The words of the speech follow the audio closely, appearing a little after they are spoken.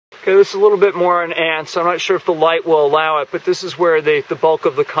Okay, this is a little bit more on ants. I'm not sure if the light will allow it, but this is where the bulk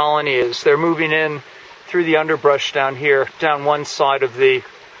of the colony is. They're moving in through the underbrush down here, down one side of the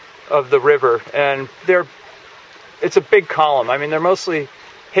river, and it's a big column. I mean, they're mostly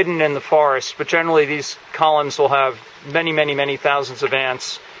hidden in the forest, but generally these columns will have many, many, many thousands of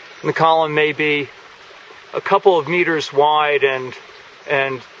ants. And the column may be a couple of meters wide and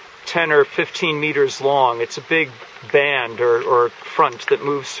 10 or 15 meters long. It's a big band or front that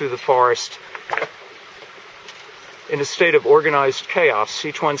moves through the forest in a state of organized chaos.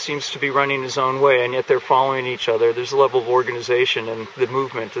 Each one seems to be running his own way, and yet they're following each other. There's a level of organization in the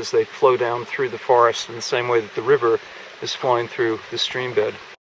movement as they flow down through the forest in the same way that the river is flowing through the stream bed.